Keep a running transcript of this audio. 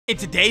In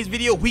today's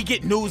video, we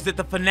get news that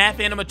the FNAF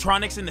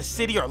animatronics in the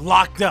city are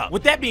locked up.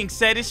 With that being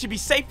said, it should be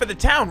safe for the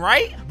town,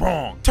 right?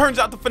 Wrong. Turns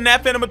out the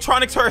FNAF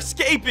animatronics are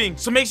escaping.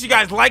 So make sure you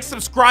guys like,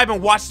 subscribe, and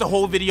watch the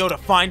whole video to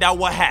find out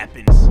what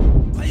happens.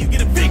 How you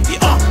get a 50?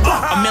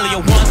 A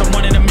million ones, I'm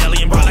one in a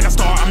million. Ride like a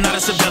star, I'm not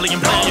a civilian.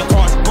 Play your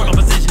cards, work on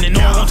position, and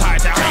no one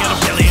tired down. I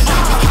got a billion.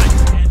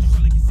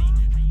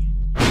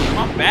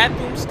 My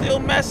bathroom's still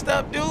messed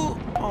up, dude.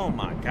 Oh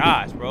my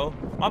gosh, bro.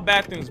 My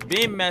bathroom's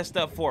been messed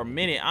up for a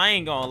minute. I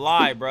ain't gonna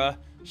lie, bro.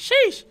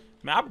 Sheesh.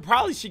 Man, I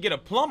probably should get a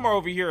plumber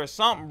over here or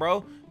something,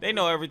 bro. They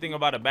know everything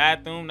about a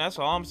bathroom. That's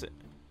all I'm saying.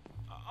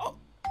 Oh,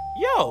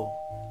 yo.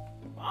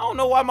 I don't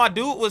know why my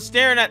dude was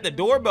staring at the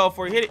doorbell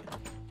before he hit it.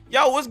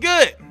 Yo, what's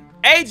good?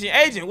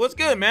 Agent, what's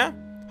good,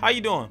 man? How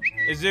you doing?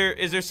 Is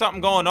there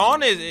something going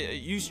on?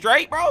 You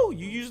straight, bro?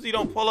 You usually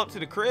don't pull up to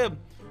the crib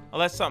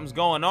unless something's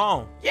going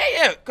on.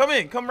 Yeah. Come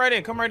right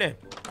in.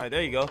 All right,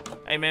 there you go.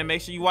 Hey, man,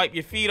 make sure you wipe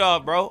your feet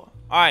off, bro.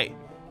 All right,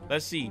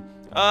 let's see.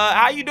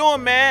 How you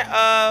doing,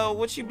 man?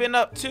 What you been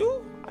up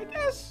to? I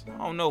guess. I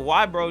don't know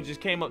why bro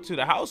just came up to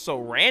the house so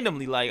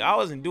randomly. Like, I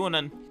wasn't doing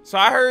nothing. So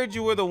I heard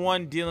you were the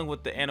one dealing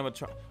with the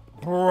animatronic.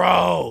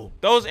 Bro,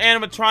 those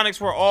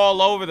animatronics were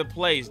all over the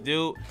place,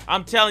 dude.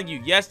 I'm telling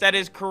you, yes, that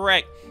is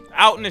correct.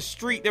 Out in the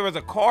street, there was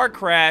a car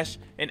crash,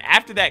 and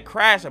after that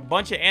crash, a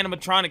bunch of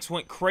animatronics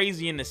went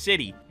crazy in the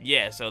city.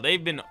 Yeah, so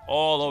they've been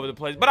all over the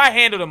place, but I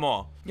handled them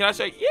all. You know, I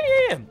said,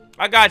 yeah,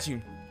 I got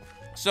you.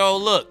 So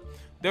look,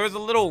 there was a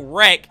little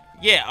wreck.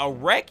 Yeah, a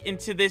wreck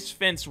into this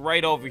fence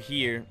right over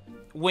here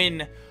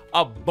when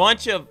a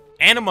bunch of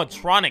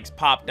animatronics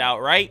popped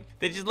out, right?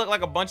 They just look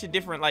like a bunch of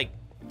different, like,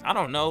 I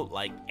don't know,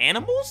 like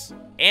animals?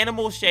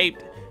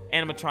 Animal-shaped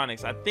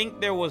animatronics. I think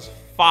there was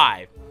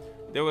 5.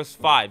 There was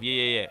 5.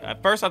 Yeah.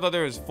 At first, I thought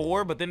there was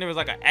 4, but then there was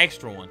like an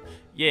extra one.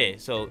 Yeah,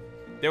 so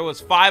there was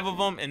 5 of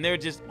them, and they're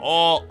just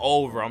all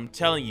over. I'm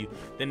telling you,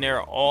 then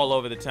they're all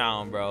over the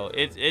town, bro.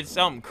 It's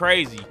something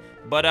crazy.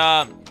 But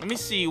let me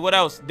see what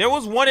else. There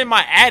was one in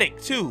my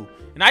attic too,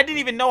 and I didn't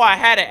even know I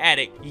had an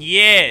attic.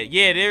 Yeah,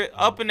 they're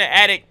up in the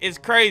attic. It's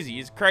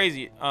crazy.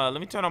 Let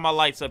me turn on my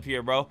lights up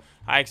here, bro.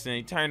 I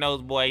accidentally turned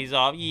those boys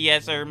off.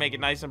 Yes, sir. Make it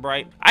nice and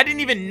bright. I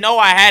didn't even know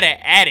I had an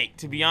attic,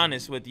 to be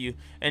honest with you,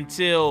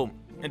 until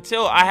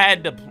I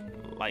had to,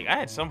 like, I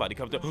had somebody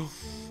come through.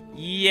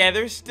 Yeah,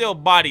 there's still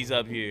bodies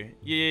up here.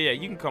 Yeah,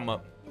 you can come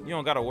up. You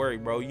don't gotta worry,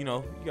 bro. You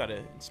know, you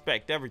gotta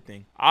inspect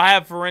everything. I'll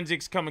have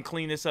forensics come and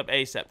clean this up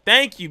ASAP.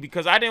 Thank you,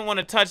 because I didn't want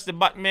to touch the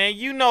body. Man,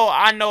 you know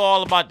I know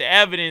all about the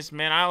evidence,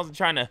 man. I wasn't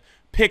trying to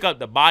pick up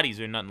the bodies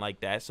or nothing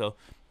like that, so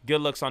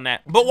good looks on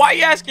that. But why are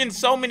you asking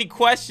so many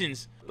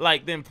questions?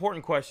 Like, the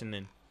important question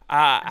then.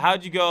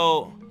 How'd you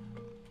go?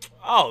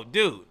 Oh,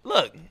 dude,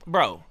 look,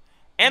 bro.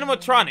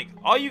 Animatronic,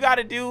 all you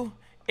gotta do,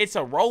 it's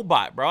a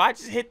robot, bro. I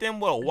just hit them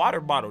with a water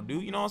bottle,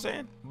 dude. You know what I'm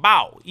saying?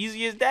 Bow.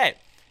 Easy as that.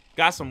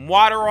 Got some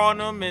water on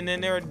them, and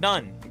then they're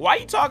done. Why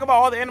you talking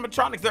about all the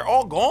animatronics? They're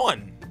all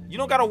gone. You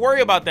don't got to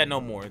worry about that no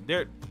more.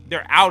 They're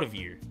out of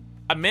here.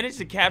 I managed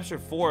to capture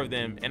 4 of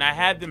them, and I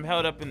have them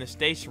held up in the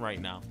station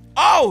right now.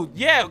 Oh,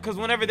 yeah, because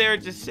whenever they're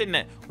just sitting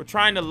there, we're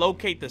trying to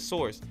locate the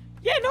source.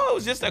 Yeah, no, it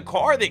was just a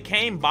car that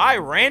came by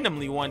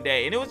randomly one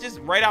day, and it was just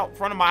right out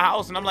front of my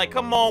house, and I'm like,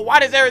 come on, why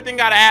does everything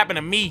got to happen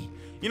to me?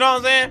 You know what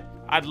I'm saying?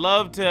 I'd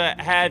love to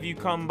have you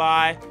come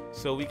by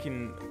so we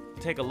can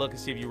take a look and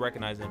see if you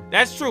recognize him.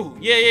 That's true.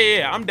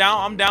 Yeah. I'm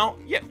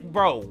down. Yeah,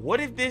 bro. What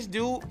if this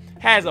dude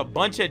has a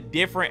bunch of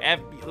different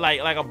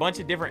like a bunch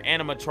of different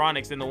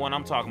animatronics than the one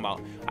I'm talking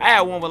about? I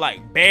had one with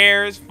like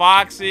bears,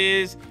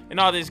 foxes, and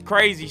all this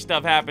crazy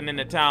stuff happening in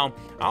the town.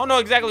 I don't know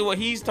exactly what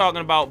he's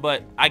talking about,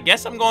 but I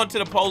guess I'm going to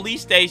the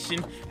police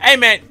station. Hey,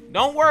 man,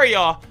 don't worry,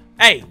 y'all.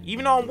 Hey,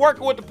 even though I'm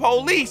working with the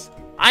police,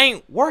 I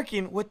ain't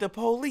working with the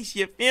police.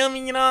 You feel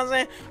me? You know what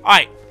I'm saying?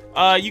 All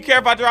right. You care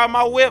if I drive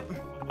my whip?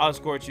 I'll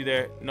escort you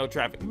there. No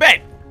traffic.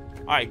 Bet.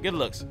 All right. Good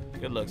looks.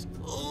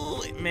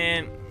 Ooh,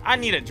 man, I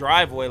need a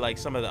driveway like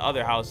some of the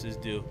other houses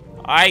do.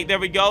 All right. There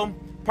we go.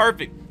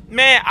 Perfect.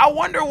 Man, I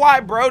wonder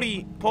why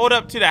Brody pulled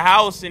up to the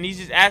house and he's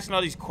just asking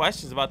all these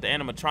questions about the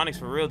animatronics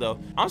for real, though.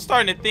 I'm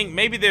starting to think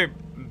maybe they're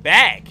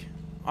back.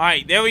 All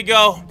right. There we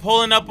go.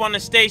 Pulling up on the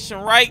station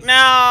right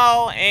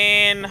now.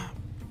 And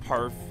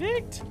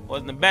perfect.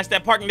 Wasn't the best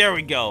at parking. There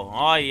we go.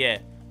 Oh, yeah.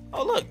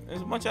 Oh, look.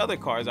 There's a bunch of other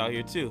cars out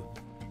here, too.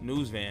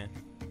 News van.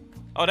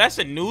 Oh, that's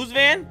a news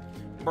van?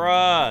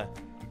 Bruh.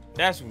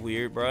 That's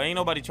weird, bro. Ain't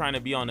nobody trying to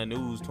be on the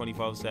news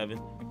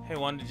 24/7. Hey,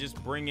 wanted to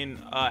just bring in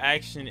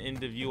action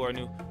into view our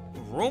new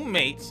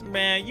roommates.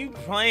 Man, you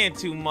playing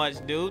too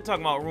much, dude.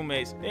 Talking about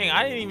roommates. Dang,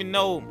 I didn't even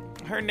know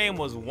her name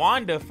was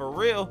Wanda for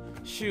real.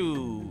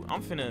 Shoot.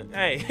 I'm finna...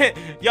 Hey,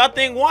 y'all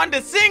think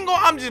Wanda's single?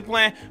 I'm just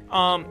playing.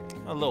 A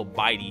little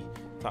bitey.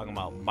 Talking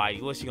about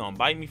bite. What's she gonna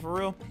bite me for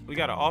real? We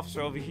got an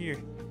officer over here.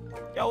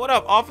 Yo, what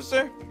up,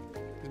 officer?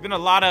 There's been a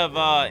lot of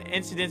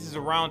incidences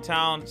around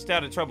town. Stay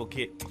out of trouble,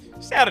 kid.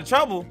 Stay out of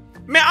trouble?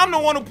 Man, I'm the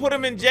one who put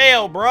him in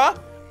jail, bruh.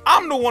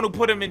 I'm the one who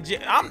put him in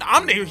jail.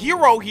 I'm the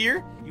hero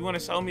here. You want to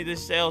sell me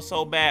this cell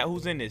so bad?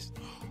 Who's in this?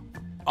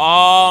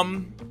 My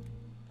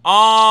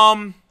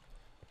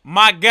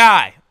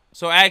guy.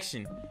 So,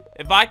 Action.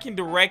 if I can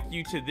direct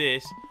you to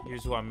this,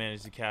 here's who I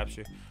managed to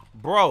capture.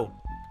 Bro,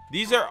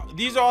 these are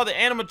all the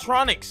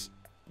animatronics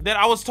that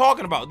I was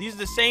talking about. These are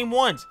the same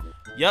ones.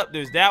 Yep,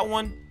 there's that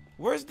one.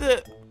 Where's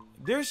the...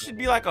 There should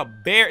be like a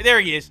bear. There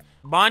he is.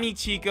 Bonnie,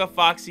 Chica,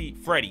 Foxy,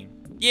 Freddy.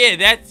 Yeah,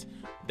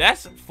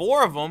 that's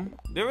 4 of them.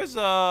 There was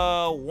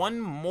one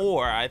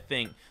more, I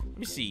think. Let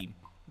me see.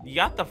 You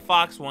got the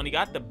fox one. You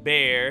got the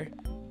bear.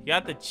 You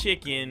got the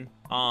chicken.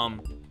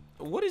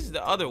 What is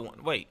the other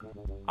one? Wait,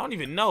 I don't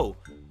even know.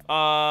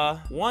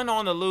 One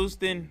on the loose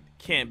then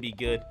can't be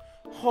good.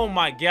 Oh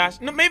my gosh.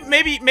 No,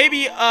 maybe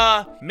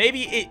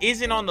it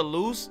isn't on the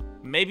loose.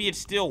 Maybe it's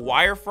still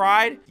wire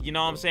fried. You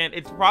know what I'm saying?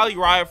 It's probably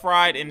wire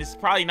fried and it's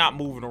probably not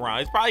moving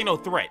around. It's probably no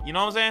threat. You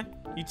know what I'm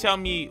saying? You tell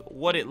me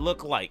what it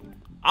looked like.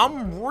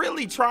 I'm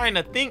really trying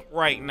to think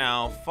right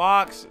now.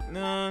 Fox,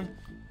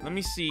 let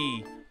me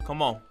see.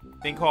 Come on,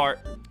 think hard.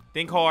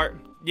 Think hard.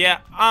 Yeah,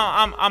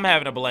 I'm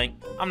having a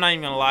blank. I'm not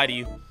even gonna lie to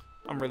you.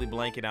 I'm really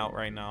blanking out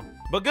right now.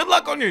 But good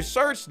luck on your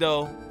search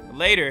though.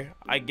 Later,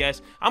 I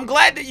guess. I'm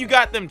glad that you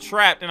got them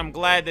trapped, and I'm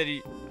glad that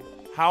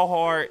how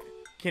hard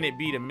can it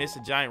be to miss a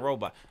giant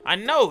robot? I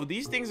know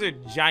these things are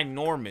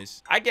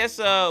ginormous. I guess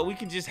we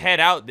can just head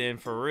out then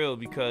for real,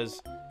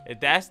 because if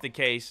that's the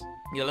case,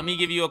 yeah, let me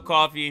give you a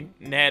coffee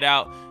and head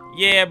out.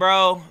 Yeah,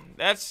 bro,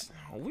 that's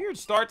a weird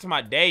start to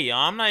my day, y'all.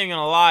 I'm not even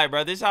gonna lie,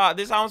 bro. This how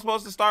I'm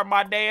supposed to start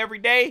my day every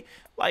day?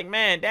 Like,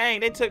 man, dang,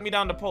 they took me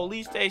down to the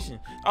police station.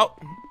 Oh,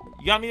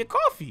 you got me the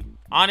coffee.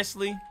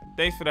 Honestly,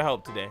 thanks for the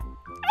help today.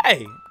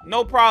 Hey,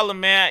 no problem,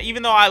 man.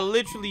 Even though I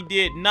literally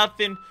did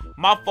nothing,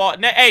 my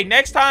fault. Hey,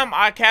 next time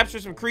I capture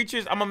some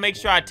creatures, I'm gonna make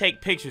sure I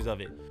take pictures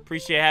of it.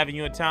 Appreciate having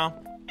you in town.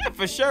 Yeah,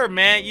 for sure,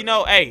 man. You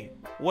know, hey,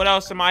 what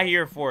else am I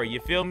here for? You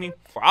feel me?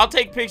 I'll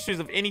take pictures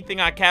of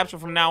anything I capture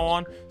from now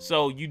on,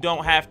 so you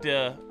don't have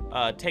to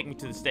take me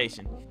to the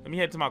station. Let me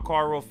head to my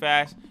car real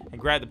fast and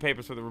grab the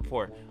papers for the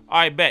report. All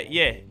right, bet.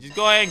 Yeah, just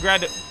go ahead and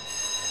grab the...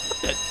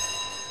 What the...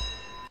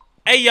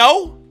 Hey,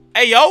 yo.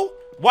 Hey, yo.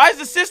 Why is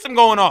the system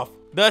going off?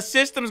 The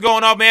system's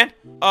going off, man.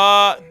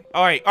 All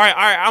right.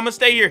 I'm gonna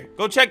stay here.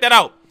 Go check that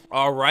out.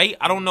 All right.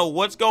 I don't know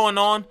what's going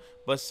on,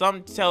 but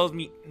something tells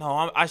me,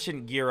 no, I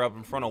shouldn't gear up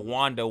in front of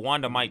Wanda.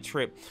 Wanda might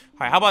trip.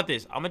 All right, how about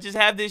this? I'm gonna just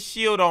have this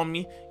shield on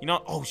me. You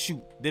know, oh,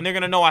 shoot. Then they're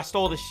gonna know I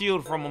stole the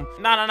shield from him.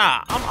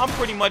 Nah. I'm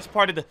pretty much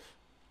part of the...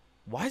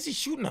 Why is he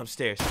shooting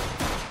upstairs?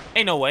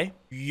 Ain't no way.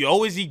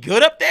 Yo, is he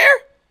good up there?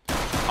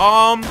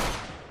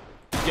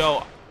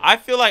 Yo, I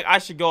feel like I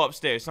should go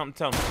upstairs. Something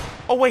tell me.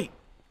 Oh, wait.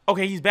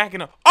 Okay, he's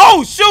backing up.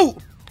 Oh, shoot!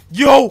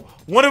 Yo,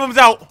 one of them's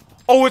out.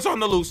 Oh, it's on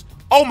the loose.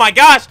 Oh, my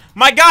gosh.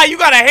 My guy, you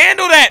gotta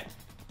handle that.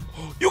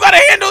 You gotta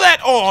handle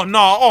that. Oh,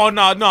 no. Oh,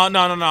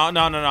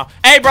 no.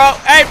 Hey, bro.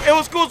 Hey, it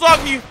was cool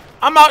talking to you.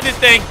 I'm out this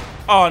thing.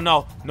 Oh,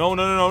 no.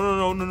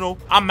 No.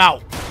 I'm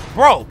out.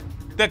 Bro,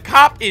 the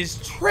cop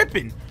is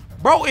tripping.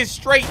 Bro is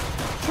straight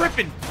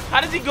tripping.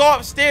 How does he go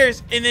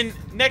upstairs and then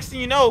next thing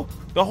you know,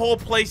 the whole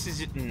place is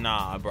just...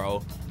 Nah,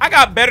 bro. I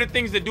got better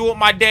things to do with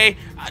my day.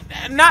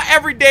 Not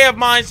every day of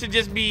mine should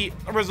just be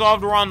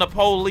resolved around the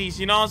police.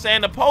 You know what I'm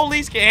saying? The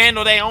police can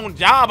handle their own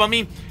job. I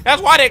mean,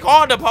 that's why they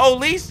call the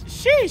police.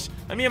 Sheesh.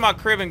 Let me in my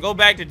crib and go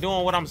back to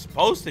doing what I'm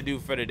supposed to do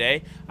for the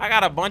day. I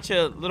got a bunch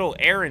of little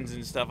errands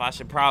and stuff I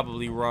should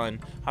probably run.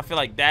 I feel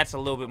like that's a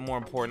little bit more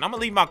important. I'm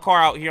gonna leave my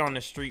car out here on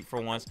the street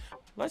for once.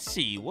 Let's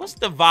see. What's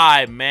the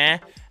vibe,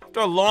 man?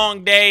 After a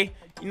long day,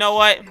 you know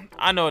what?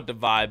 I know what the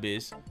vibe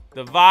is.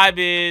 The vibe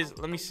is,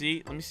 let me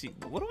see.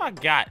 What do I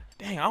got?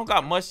 Dang, I don't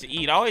got much to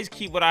eat. I always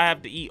keep what I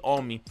have to eat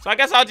on me. So I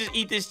guess I'll just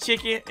eat this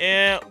chicken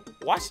and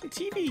watch some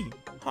TV.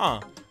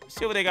 Huh. Let's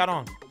see what they got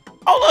on.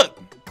 Oh,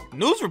 look.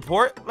 News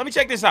report. Let me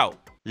check this out.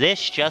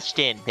 This just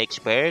in,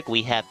 Pittsburgh,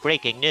 we have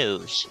breaking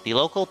news. The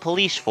local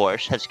police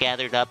force has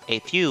gathered up a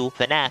few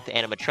FNAF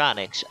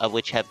animatronics, of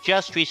which have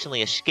just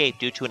recently escaped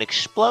due to an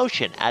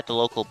explosion at the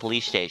local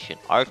police station.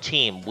 Our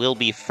team will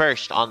be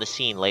first on the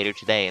scene later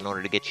today in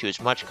order to get you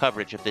as much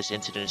coverage of this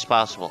incident as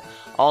possible.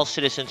 All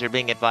citizens are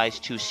being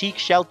advised to seek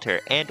shelter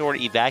and or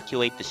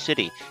evacuate the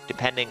city,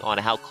 depending on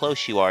how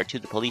close you are to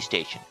the police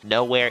station.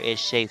 Nowhere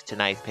is safe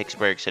tonight,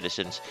 Pittsburgh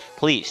citizens.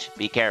 Please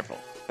be careful.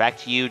 Back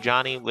to you,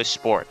 Johnny, with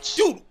sports.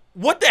 Dude!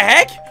 What the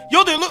heck?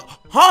 Yo, dude, look.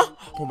 Huh?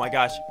 Oh my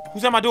gosh.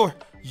 Who's at my door?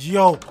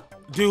 Yo,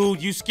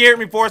 dude, you scared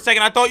me for a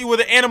second. I thought you were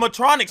the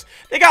animatronics.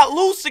 They got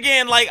loose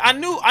again. Like, I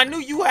knew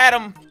you had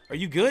them. Are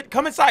you good?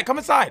 Come inside. Come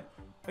inside.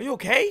 Are you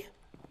okay?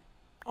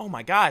 Oh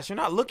my gosh. You're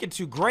not looking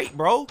too great,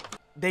 bro.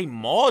 They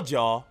mauled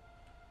y'all.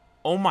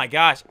 Oh my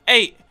gosh.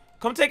 Hey,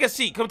 come take a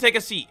seat. Come take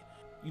a seat.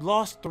 You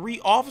lost 3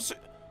 officers?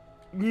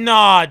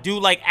 Nah,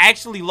 dude, like,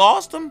 actually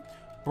lost them?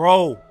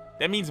 Bro,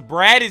 that means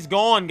Brad is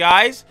gone,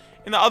 guys.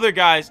 And the other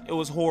guys, it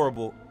was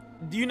horrible.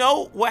 Do you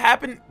know what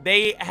happened?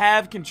 They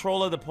have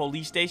control of the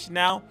police station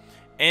now,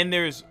 and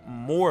there's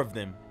more of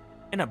them.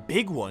 And a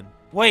big one.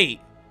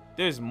 Wait,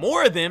 there's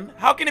more of them?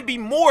 How can it be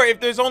more if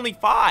there's only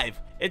 5?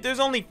 If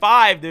there's only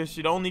 5, there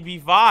should only be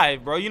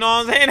 5, bro. You know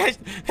what I'm saying?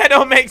 That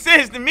don't make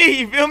sense to me,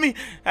 you feel me?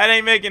 That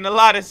ain't making a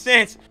lot of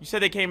sense. You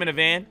said they came in a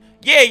van?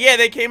 Yeah,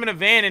 they came in a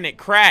van and it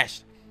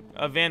crashed.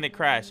 A van that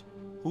crashed.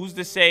 Who's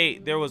to say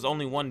there was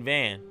only one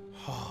van?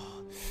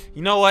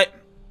 You know what?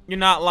 You're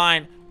not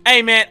lying.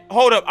 Hey, man,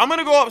 hold up. I'm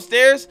gonna go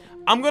upstairs.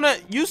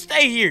 You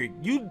stay here.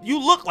 You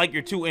look like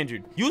you're too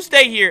injured. You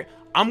stay here.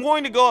 I'm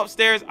going to go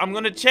upstairs. I'm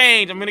gonna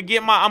change. I'm gonna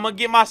get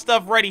my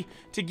stuff ready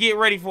to get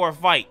ready for a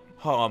fight.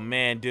 Oh,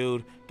 man,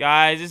 dude.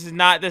 Guys, this is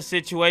not the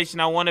situation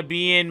I want to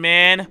be in,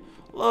 man.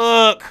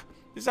 Look.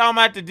 This is how I'm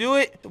gonna have to do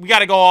it. We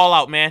gotta go all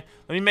out, man.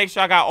 Let me make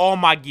sure I got all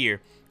my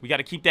gear. We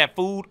gotta keep that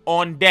food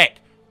on deck.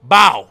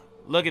 Bow.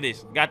 Look at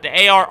this. Got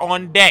the AR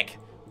on deck.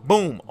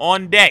 Boom.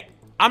 On deck.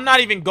 I'm not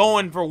even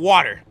going for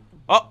water.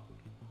 Oh.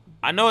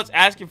 I know it's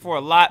asking for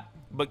a lot,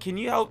 but can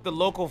you help the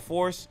local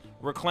force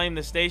reclaim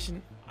the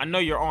station? I know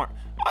you're armed.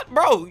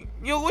 Bro,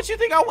 what you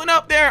think I went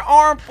up there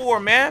armed for,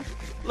 man?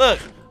 Look,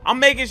 I'm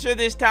making sure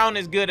this town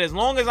is good. As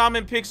long as I'm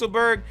in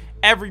Pixelburg,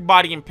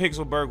 everybody in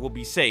Pixelburg will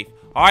be safe.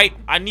 All right,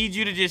 I need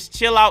you to just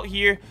chill out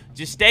here.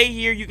 Just stay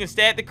here. You can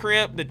stay at the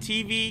crib, the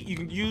TV. You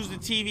can use the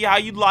TV how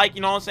you'd like,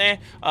 you know what I'm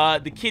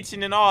saying? The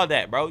kitchen and all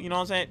that, bro. You know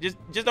what I'm saying?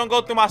 Just don't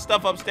go through my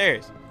stuff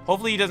upstairs.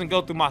 Hopefully he doesn't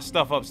go through my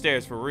stuff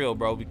upstairs for real,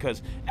 bro.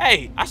 Because,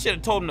 hey, I should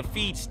have told him to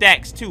feed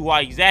Stacks too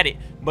while he's at it.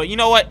 But you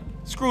know what?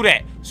 Screw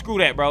that. Screw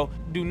that, bro.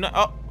 Do not.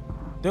 Oh,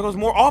 there goes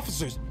more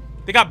officers.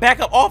 They got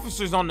backup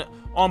officers on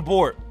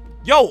board.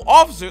 Yo,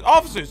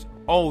 officers.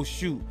 Oh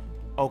shoot.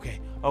 Okay.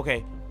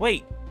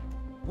 Wait.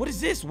 What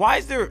is this? Why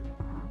is there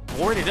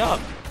boarded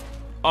up?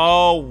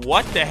 Oh,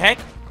 what the heck?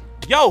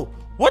 Yo,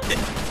 what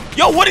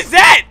is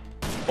that?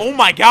 Oh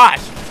my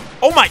gosh.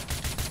 Oh my.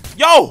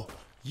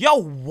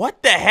 Yo,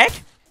 what the heck?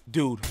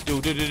 Dude.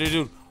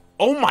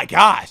 Oh my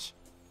gosh.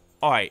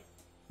 All right.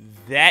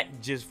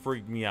 That just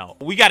freaked me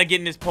out. We got to get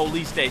in this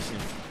police station.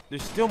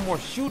 There's still more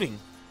shooting.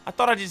 I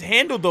thought I just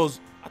handled those.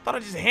 I thought I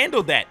just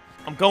handled that.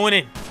 I'm going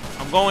in.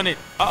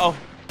 Uh-oh.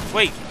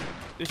 Wait.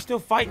 They're still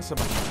fighting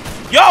somebody.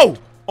 Yo!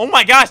 Oh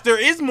my gosh, there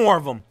is more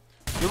of them.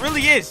 There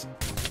really is.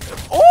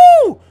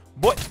 Oh!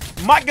 Boy,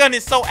 my gun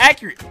is so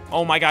accurate.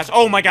 Oh my gosh.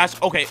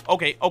 Okay.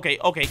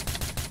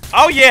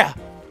 Oh yeah.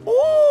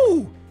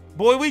 Ooh!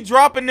 Boy, we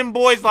dropping them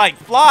boys like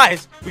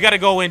flies. We gotta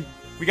go in.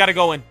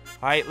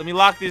 All right, let me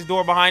lock this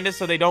door behind us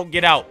so they don't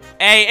get out.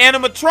 Hey,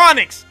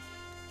 animatronics!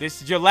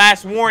 This is your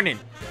last warning.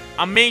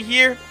 I'm in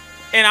here,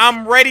 and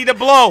I'm ready to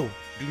blow.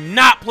 Do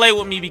not play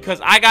with me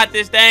because I got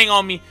this thing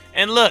on me.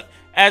 And look,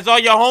 as all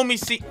your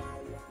homies see...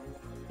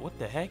 What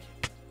the heck?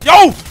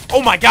 Yo!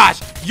 Oh my gosh!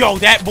 Yo,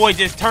 that boy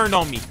just turned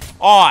on me.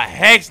 Oh,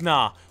 heck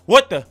nah.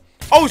 What the...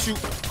 Oh shoot.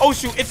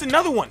 It's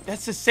another one.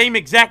 That's the same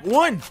exact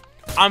one.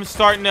 I'm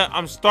starting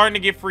to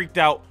get freaked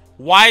out.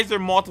 Why is there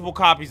multiple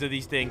copies of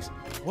these things?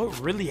 What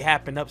really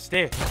happened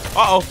upstairs?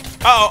 Uh-oh.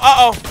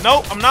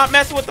 No, I'm not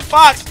messing with the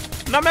fox.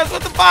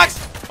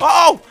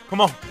 Uh-oh.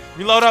 Come on.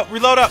 Reload up.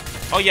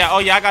 Oh yeah,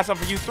 I got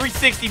something for you.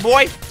 360,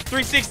 boy.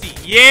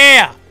 360.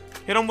 Yeah.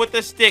 Hit him with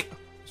the stick.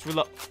 Let's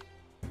reload.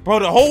 Bro,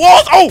 the whole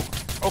walls. Oh.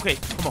 Okay,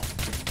 come on.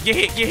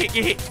 Get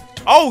hit.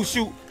 Oh,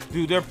 shoot.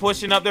 Dude, they're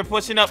pushing up. That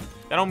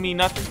don't mean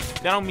nothing.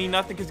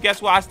 Because guess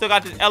what? I still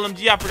got this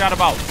LMG I forgot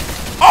about.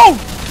 Oh!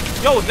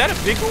 Yo, is that a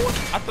bigger one?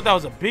 I thought that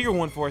was a bigger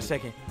one for a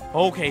second.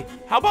 Okay,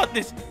 how about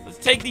this? Let's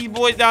take these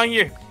boys down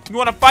here. You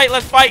want to fight?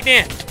 Let's fight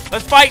then.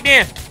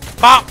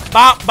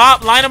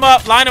 Bop. Line them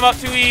up.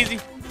 Too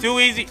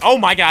easy. Oh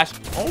my gosh.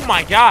 All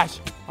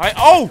right.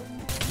 Oh,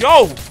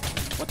 yo.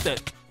 What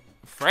the?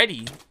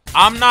 Freddy?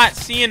 I'm not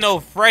seeing no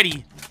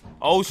Freddy.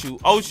 Oh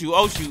shoot.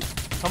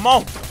 Come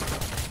on.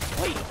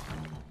 Wait.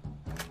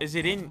 Is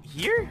it in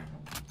here?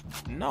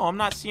 No, I'm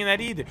not seeing that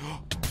either.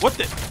 What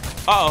the?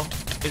 Uh-oh.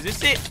 Is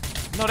this it?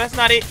 No, that's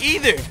not it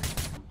either.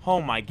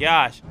 Oh my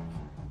gosh.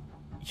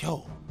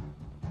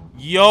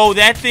 Yo,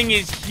 that thing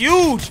is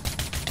huge.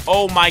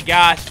 Oh my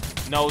gosh.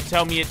 No,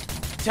 tell me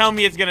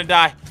it's gonna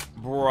die.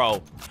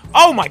 Bro.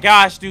 Oh my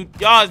gosh, dude.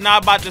 Y'all is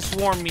not about to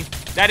swarm me.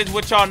 That is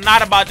what y'all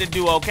not about to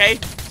do, okay?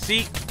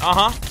 See?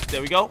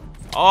 There we go.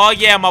 Oh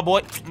yeah, my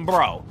boy.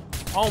 Bro.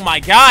 Oh my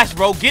gosh,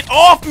 bro. Get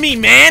off me,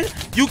 man.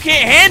 You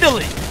can't handle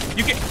it.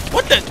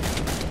 What the?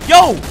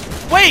 Yo,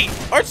 wait.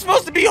 Aren't you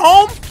supposed to be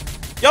home?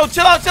 Yo,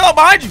 chill out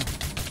behind you.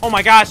 Oh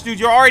my gosh, dude.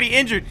 You're already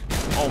injured.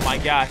 Oh my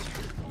gosh.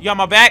 You got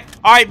my back?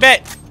 All right,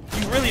 bet.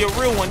 You really a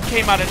real one.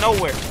 Came out of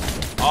nowhere.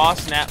 Oh,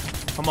 snap.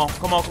 Come on.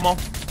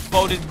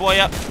 Fold this boy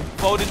up.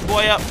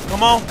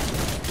 Come on.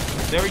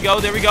 There we go.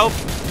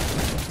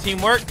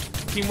 Teamwork.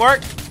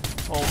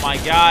 Oh my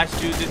gosh,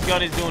 dude. This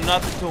gun is doing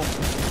nothing to him.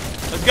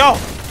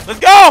 Let's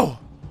go.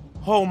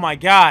 Oh my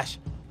gosh.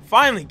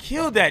 Finally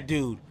killed that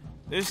dude.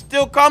 They're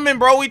still coming,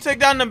 bro. We took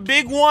down the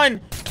big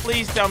one.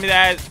 Please tell me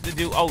that has to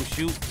do... Oh,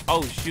 shoot.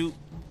 All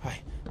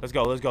right. Let's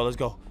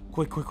go.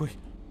 Quick.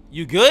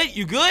 You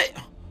good?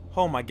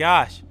 Oh my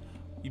gosh.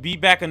 You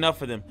beat back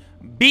enough of them.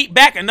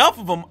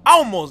 I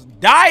almost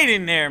died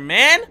in there,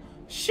 man.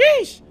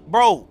 Sheesh.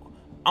 Bro,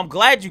 I'm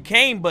glad you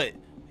came, but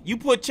you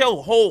put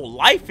your whole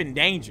life in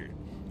danger.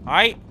 All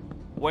right?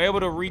 We're able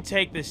to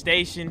retake the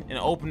station and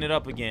open it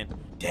up again.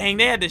 Dang,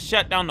 they had to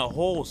shut down the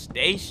whole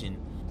station.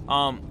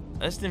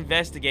 Let's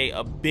investigate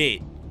a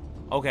bit.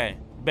 Okay,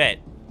 bet.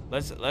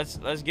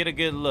 Let's get a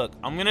good look.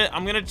 I'm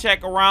gonna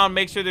check around,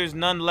 make sure there's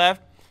none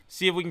left.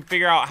 See if we can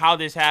figure out how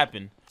this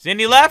happened. Is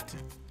any left?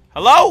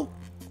 Hello?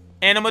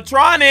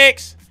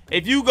 Animatronics.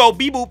 If you go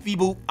beep boop, beep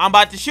boop, I'm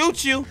about to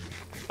shoot you.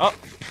 Oh,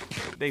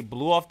 they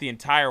blew off the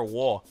entire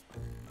wall.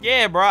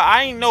 Yeah, bro,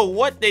 I didn't know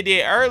what they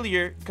did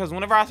earlier, because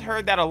whenever I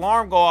heard that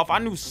alarm go off, I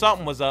knew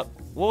something was up.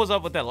 What was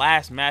up with that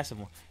last massive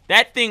one?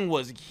 That thing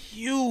was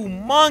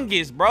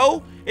humongous,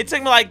 bro. It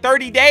took me like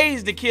 30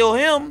 days to kill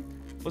him.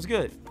 What's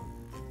good?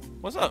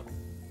 What's up?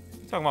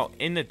 You talking about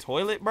in the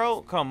toilet,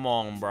 bro? Come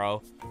on,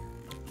 bro.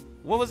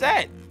 What was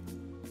that?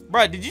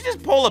 Bro, did you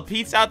just pull a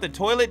pizza out the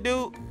toilet,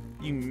 dude?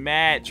 You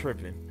mad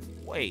tripping.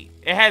 Wait,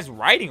 it has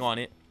writing on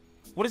it.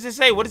 What does it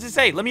say? What does it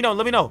say? Let me know,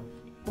 let me know.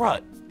 Bro,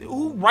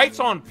 who writes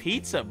on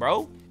pizza,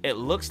 bro? It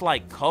looks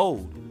like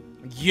code.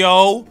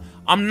 Yo,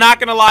 I'm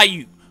not gonna lie to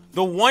you.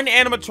 The one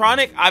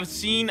animatronic I've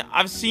seen,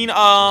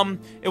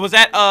 it was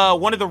at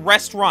one of the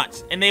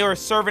restaurants, and they were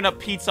serving up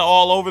pizza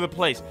all over the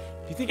place.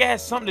 Do you think it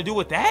has something to do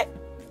with that?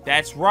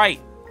 That's right.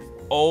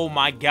 Oh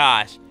my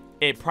gosh.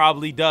 It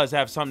probably does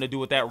have something to do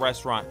with that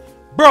restaurant.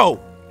 Bro,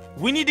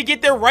 we need to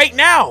get there right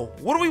now.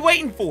 What are we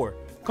waiting for?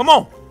 Come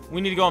on.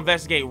 We need to go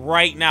investigate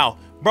right now.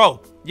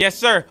 Bro, yes,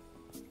 sir.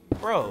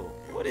 Bro,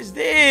 what is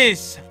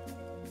this?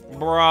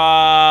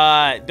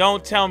 Bruh,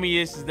 don't tell me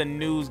this is the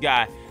news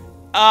guy.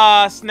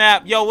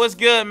 Snap. Yo, what's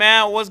good,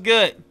 man? What's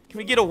good? Can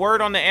we get a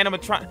word on the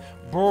animatronic?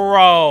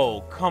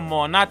 Bro, come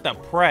on, not the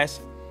press.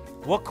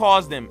 What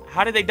caused them?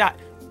 How did they die?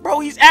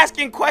 Bro, he's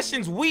asking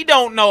questions we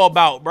don't know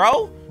about,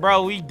 bro.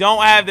 Bro, we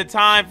don't have the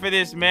time for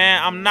this,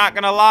 man. I'm not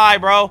gonna lie,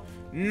 bro.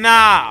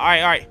 Nah. All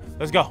right.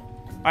 Let's go.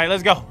 All right,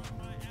 let's go.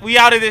 We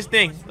out of this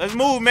thing. Let's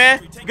move,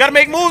 man. You gotta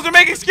make moves or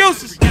make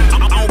excuses.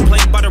 I don't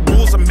play by the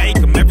rules, I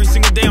make them. Every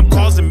single day I'm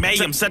causing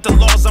mayhem. Set the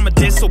laws, I'ma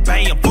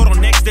disobey them. Photo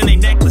next, then they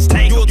necklace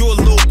take them. You a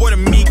little boy to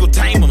me, go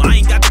tame them. I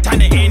ain't got the time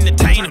to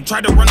entertain them.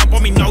 Try to run up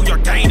on me, know you're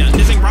gainer.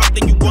 This ain't route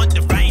that you want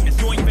to